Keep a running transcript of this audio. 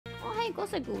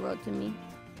Koseki wrote to me.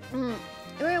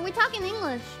 We talk in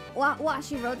English. What?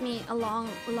 She wrote me a long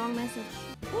message.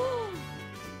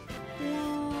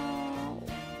 Wow.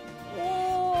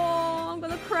 Oh, I'm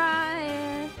gonna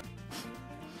cry.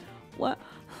 What?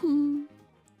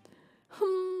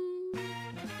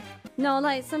 No,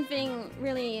 like something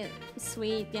really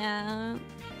sweet, yeah.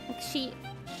 Like she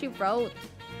wrote.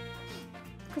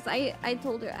 Because I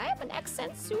told her I have an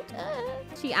accent suit.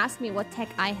 She asked me what tech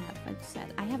I have. I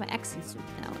said I have an accent suit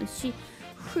now, and she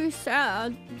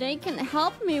said they can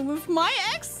help me with my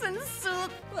accent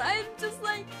suit. I'm just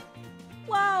like,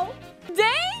 wow,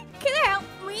 they can help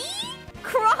me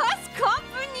cross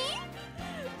company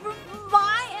with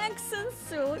my accent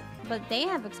suit, but they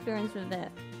have experience with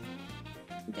it.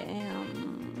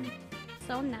 Damn,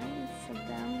 so nice of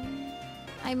them.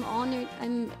 I'm honored.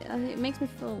 It makes me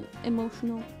feel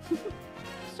emotional.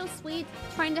 So sweet,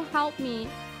 trying to help me.